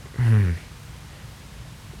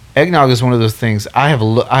 Eggnog is one of those things I'm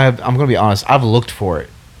going to be honest. I've looked for it,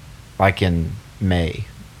 like in May,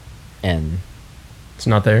 and It's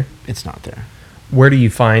not there. it's not there. Where do you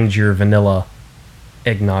find your vanilla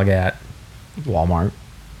eggnog at? Walmart.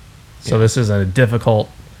 So Yeah. this is a difficult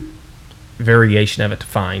variation of it to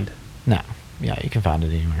find. No. Yeah, you can find it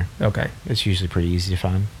anywhere. Okay. It's usually pretty easy to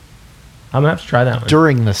find. I'm gonna have to try that one.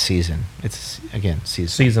 during the season. It's again season.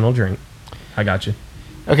 Seasonal drink. I got you.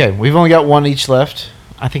 Okay, we've only got one each left.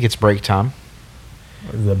 I think it's break time.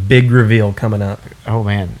 The big reveal coming up. Oh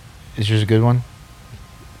man, is yours a good one?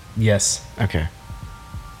 Yes, Okay.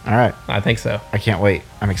 All right. I think so. I can't wait.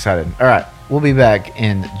 I'm excited. All right, we'll be back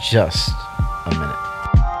in just a minute.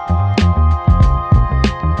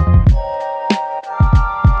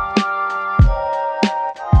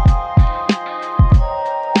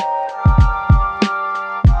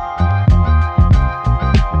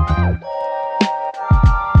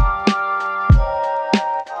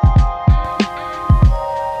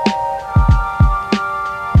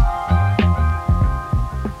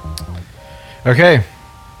 Okay,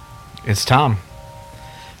 it's time.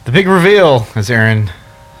 The big reveal, as Aaron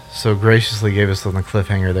so graciously gave us on the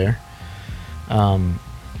cliffhanger there.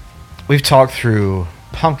 We've talked through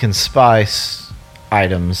pumpkin spice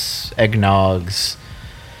items, eggnogs,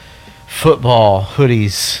 football,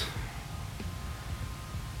 hoodies,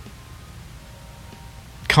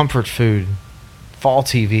 comfort food, fall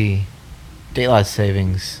TV, daylight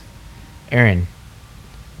savings. Aaron,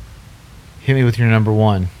 hit me with your number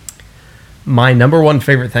one. My number one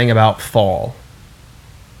favorite thing about fall,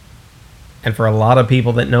 and for a lot of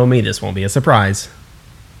people that know me, this won't be a surprise,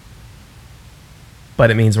 but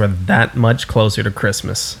it means we're that much closer to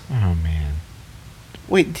Christmas. Oh, man.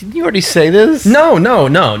 Wait, didn't you already say this? No.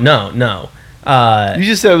 You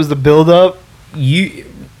just said it was the build-up?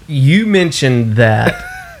 You mentioned that.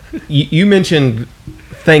 you mentioned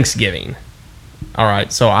Thanksgiving. All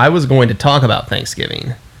right, so I was going to talk about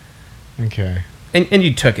Thanksgiving. Okay. And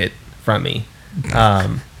you took it from me. I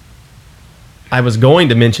was going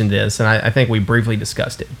to mention this, and I think we briefly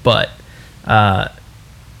discussed it, but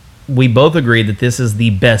we both agreed that this is the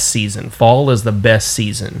best season. Fall is the best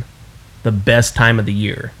season, the best time of the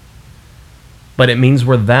year. But it means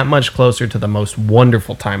we're that much closer to the most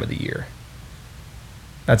wonderful time of the year.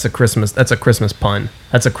 That's a Christmas pun.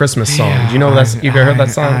 That's a Christmas song. Yeah, Do you know you ever heard that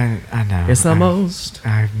song? I know. It's the most.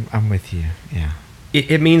 I'm with you. Yeah.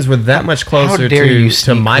 It means we're that much closer dare you to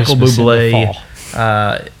sneak Michael Christmas in the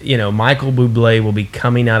Bublé. Michael Bublé will be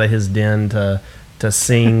coming out of his den to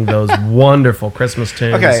sing those wonderful Christmas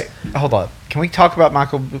tunes. Okay, hold on. Can we talk about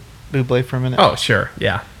Michael Bublé for a minute? Oh, sure.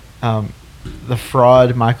 Yeah. The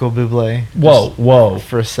fraud Michael Bublé. Whoa.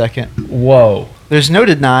 For a second. Whoa. There's no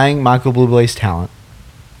denying Michael Bublé's talent.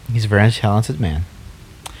 He's a very talented man.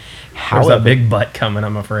 There's a big butt coming,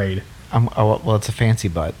 I'm afraid. Well, it's a fancy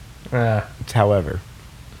butt. Uh, It's however.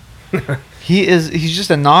 He's just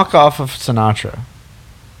a knockoff of Sinatra.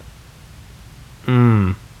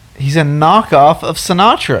 He's a knockoff of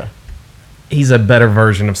Sinatra. He's a better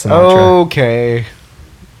version of Sinatra. Okay.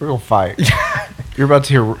 We're going to fight. You're about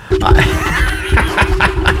to hear...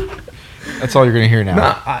 That's all you're going to hear now.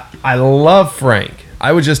 No, I love Frank.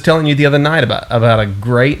 I was just telling you the other night about a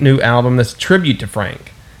great new album that's a tribute to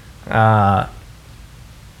Frank.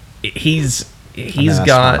 He's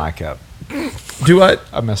got... My mic up. Do what?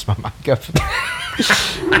 I messed my mic up.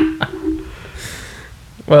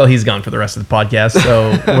 Well, he's gone for the rest of the podcast,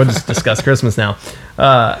 so we'll just discuss Christmas now.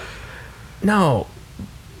 No,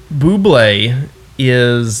 Bublé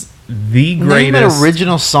is the greatest. Name an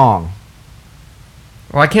original song.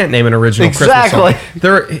 Well, I can't name an original Exactly.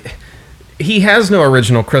 Christmas song. He has no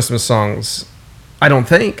original Christmas songs, I don't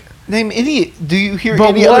think. Name any. Do you hear But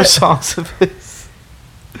any what? other songs of his?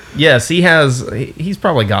 Yes, he has. He's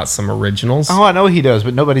probably got some originals. Oh, I know he does,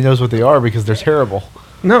 but nobody knows what they are because they're terrible.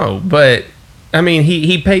 No, but I mean,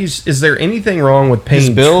 he pays. Is there anything wrong with paying His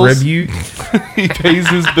bills? tribute? He pays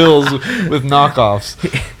his bills with knockoffs.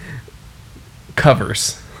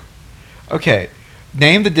 Covers. Okay,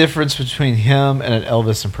 name the difference between him and an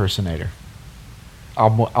Elvis impersonator.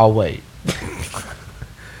 I'll wait.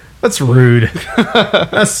 That's rude.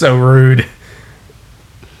 That's so rude.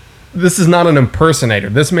 This is not an impersonator.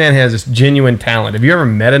 This man has just genuine talent. Have you ever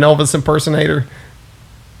met an Elvis impersonator?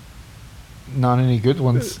 Not any good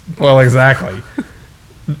ones. Well, exactly.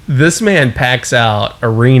 This man packs out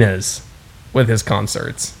arenas with his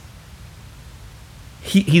concerts.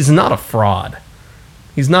 He's not a fraud.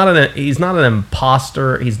 He's not an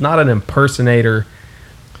imposter. He's not an impersonator.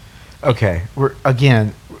 Okay,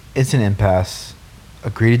 it's an impasse.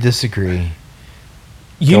 Agree to disagree.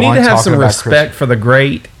 You Go need on to have talking some about respect Christmas. for the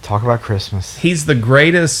great. Talk about Christmas. He's the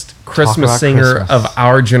greatest Christmas about singer Christmas. of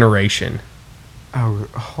our generation. Oh,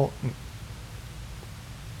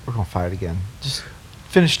 we're gonna fight again. Just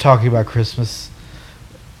finish talking about Christmas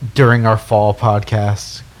during our fall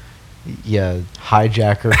podcast. Yeah,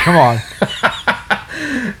 hijacker. Come on.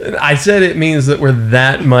 I said it means that we're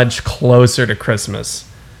that much closer to Christmas.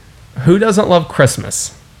 Who doesn't love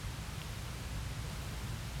Christmas?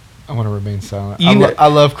 I want to remain silent. You know- I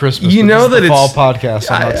love Christmas. you but know this is that the fall it's- podcast.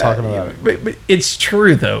 So I'm not talking about it. But it's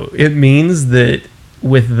true though. It means that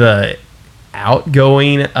with the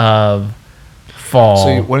outgoing of fall,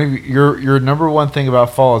 So one of your number one thing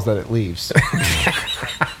about fall is that it leaves.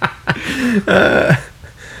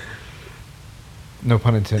 No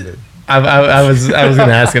pun intended. I was going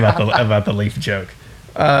to ask about the leaf joke.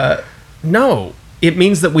 No, it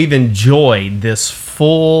means that we've enjoyed this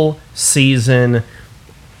full season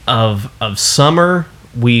of summer.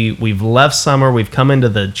 We've left summer. We've come into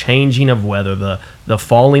the changing of weather, the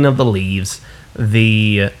falling of the leaves,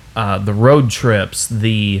 the road trips,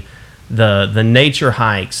 the nature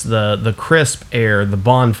hikes, the crisp air, the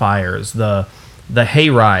bonfires, the hay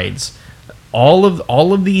rides. All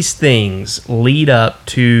of these things lead up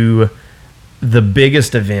to the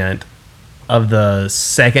biggest event of the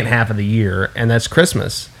second half of the year, and that's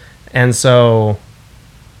Christmas. And so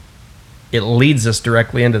it leads us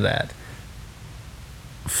directly into that.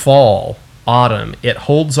 Fall, autumn, it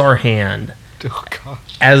holds our hand Oh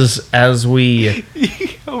gosh. as we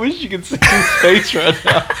I wish you could see his face right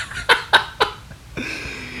now.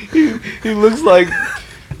 he looks like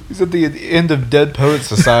he's at the end of Dead Poet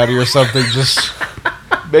Society or something, just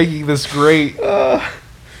making this great.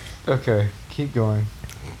 Okay, keep going.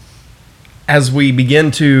 as we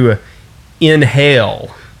begin to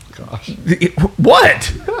inhale. Gosh.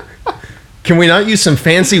 What? Can we not use some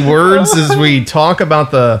fancy words as we talk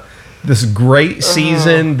about this great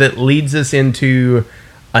season that leads us into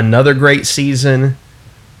another great season?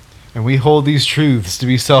 And we hold these truths to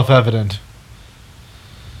be self-evident.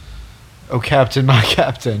 Oh, Captain, my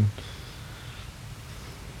Captain.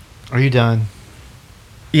 Are you done?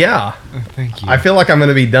 Yeah. Thank you. I feel like I'm going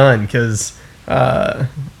to be done because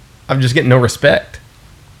I'm just getting no respect.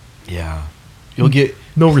 Yeah. You'll get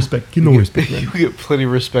No respect. you'll get plenty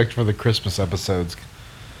of respect for the Christmas episodes.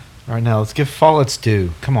 All right, now let's give fall its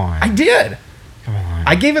due. Come on. I did. Come on.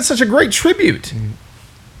 I gave it such a great tribute.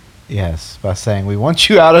 Yes, by saying we want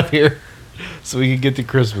you out of here so we can get to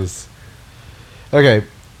Christmas. Okay,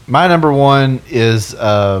 my number one is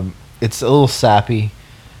it's a little sappy,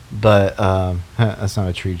 but that's not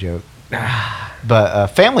a tree joke. But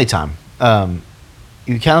family time.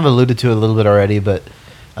 You kind of alluded to it a little bit already, but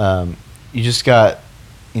you just got,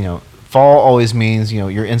 fall always means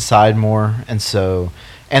you're inside more, and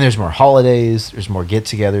there's more holidays, there's more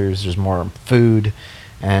get-togethers, there's more food.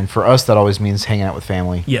 And for us, that always means hanging out with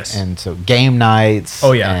family. Yes. And so game nights.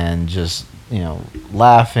 Oh, yeah. And just,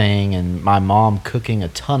 laughing. And my mom cooking a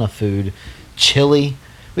ton of food. Chili.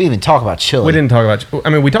 We didn't even talk about chili. We didn't talk about.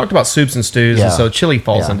 I mean, we talked about soups and stews, Yeah. and so chili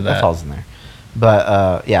falls Yeah, into that. falls in there.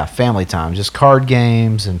 But, family time. Just card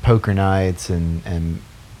games and poker nights and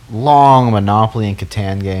long Monopoly and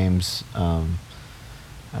Catan games.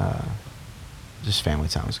 Just family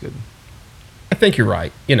time is good. I think you're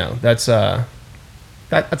right. That's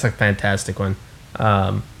that's a fantastic one.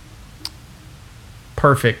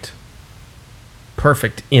 Perfect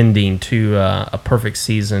ending to a perfect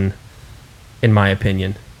season, in my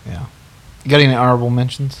opinion. Yeah. You got any honorable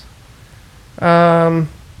mentions?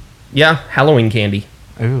 Yeah, Halloween candy.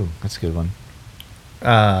 Ooh, that's a good one.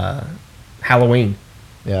 Halloween.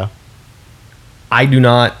 Yeah. I do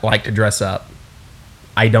not like to dress up.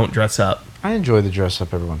 I don't dress up. I enjoy the dress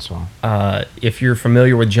up every once in a while. If you're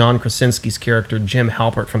familiar with John Krasinski's character, Jim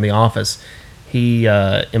Halpert from The Office, he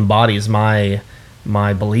embodies my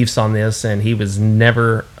beliefs on this, and he was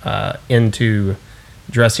never into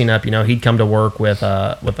dressing up. He'd come to work with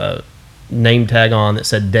a name tag on that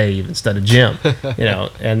said Dave instead of Jim.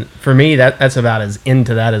 And for me, that's about as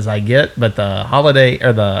into that as I get. But the holiday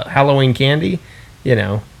or the Halloween candy,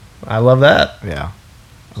 I love that. Yeah.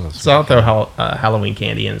 So I'll throw Halloween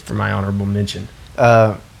candy in for my honorable mention.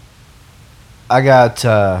 I've got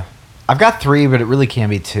 3, but it really can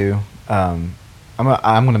be 2. I'm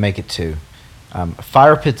gonna make it 2.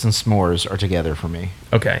 Fire pits and s'mores are together for me.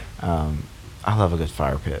 Okay. I love a good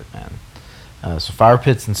fire pit, man. So fire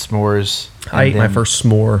pits and s'mores. I ate my first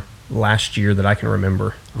s'more last year that I can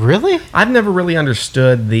remember. Really? I've never really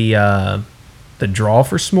understood the draw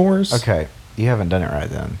for s'mores. Okay, you haven't done it right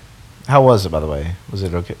then. How was it, by the way? Was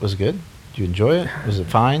it okay? Was it good? Did you enjoy it? Was it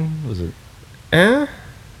fine? Was it? Eh,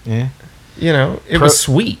 Yeah. it was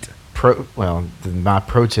sweet. My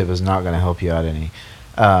pro tip is not going to help you out any.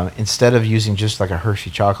 Instead of using just like a Hershey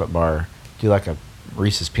chocolate bar, do like a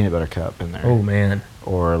Reese's peanut butter cup in there. Oh man.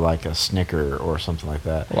 Or like a Snicker or something like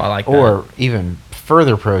that. Well, I like that. Or even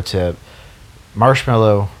further pro tip,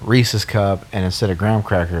 marshmallow, Reese's cup, and instead of graham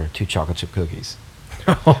cracker, 2 chocolate chip cookies.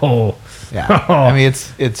 Oh. Yeah. I mean,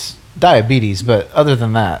 it's diabetes, but other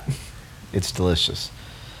than that, it's delicious.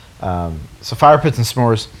 So fire pits and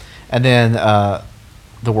s'mores. And then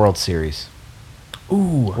the World Series.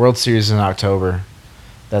 Ooh. World Series in October.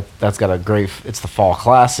 That's got a great. It's the Fall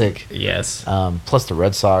Classic. Yes. Plus the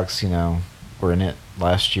Red Sox, were in it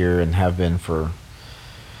last year and have been for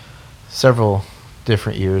several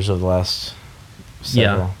different years over the last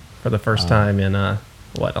several. Yeah. For the first time in,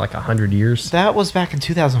 like 100 years? That was back in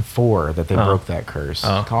 2004 that they Oh. broke that curse.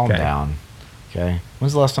 Oh, Calm okay. down. Okay.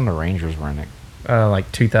 When's the last time the Rangers were in it?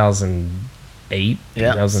 Like 2008,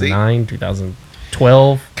 Yeah, 2009,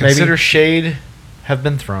 2012, Consider maybe? shade have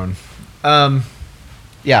been thrown.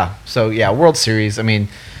 Yeah. So, yeah, World Series. I mean,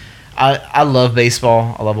 I love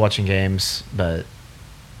baseball. I love watching games, but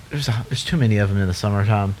there's too many of them in the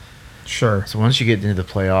summertime. Sure. So once you get into the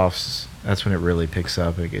playoffs, that's when it really picks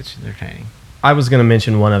up. It gets entertaining. I was going to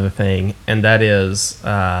mention one other thing, and that is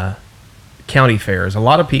county fairs. A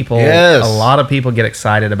lot of people get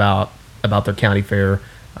excited about their county fair.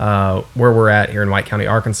 Where we're at here in White County,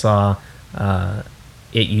 Arkansas,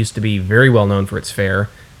 it used to be very well known for its fair.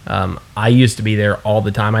 I used to be there all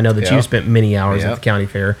the time. I know that you Yep. spent many hours at Yep. the county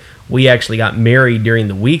fair. We actually got married during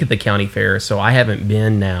the week of the county fair, so I haven't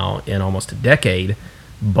been now in almost a decade.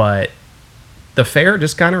 But the fair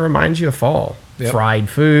just kind of reminds you of fall. Yep. Fried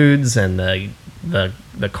foods and the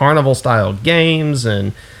carnival style games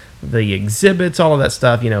and the exhibits, all of that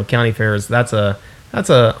stuff. County fairs. That's a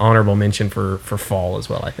honorable mention for fall as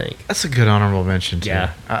well, I think. That's a good honorable mention, too.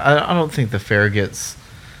 Yeah. I don't think the fair gets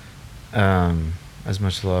as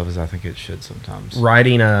much love as I think it should sometimes.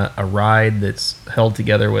 Riding a ride that's held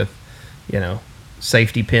together with,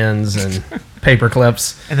 safety pins and paper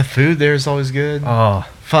clips. And the food there is always good. Oh,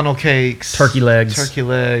 Funnel cakes. Turkey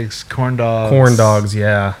legs, Corn dogs. corn dogs.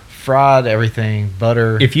 Yeah. Fried everything.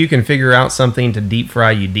 Butter. If you can figure out something to deep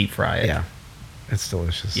fry, you deep fry it. Yeah. It's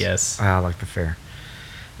delicious. Yes. I like the fair.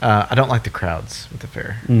 I don't like the crowds with the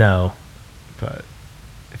fair. No. But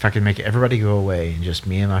if I could make everybody go away and just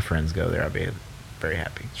me and my friends go there, I'd be very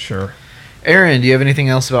happy. Sure. Aaron, do you have anything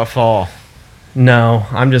else about fall? No.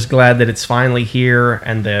 I'm just glad that it's finally here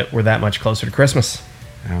and that we're that much closer to Christmas.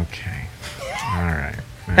 Okay. All right.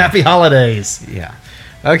 Happy holidays. Yeah.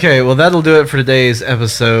 Okay, well, that'll do it for today's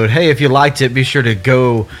episode. Hey, if you liked it, be sure to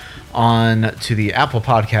go on to the Apple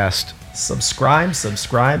Podcast. Subscribe.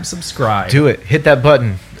 Do it. Hit that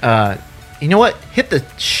button. You know what? Hit the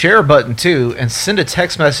share button, too, and send a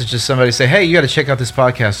text message to somebody. Say, hey, you got to check out this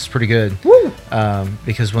podcast. It's pretty good. Woo!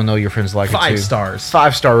 Because we'll know your friends like it, too. 5 stars.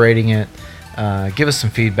 5-star rating it. Give us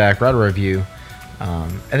some feedback. Write a review.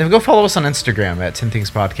 And then go follow us on Instagram at 10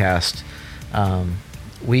 Things Podcast.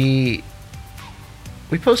 We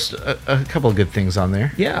post a couple of good things on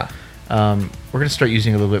there. Yeah. We're going to start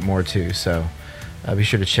using it a little bit more too, so be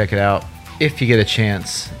sure to check it out. If you get a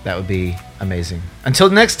chance, that would be amazing. Until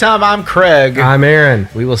next time, I'm Craig. I'm Aaron.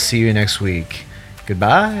 We will see you next week.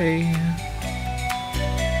 Goodbye.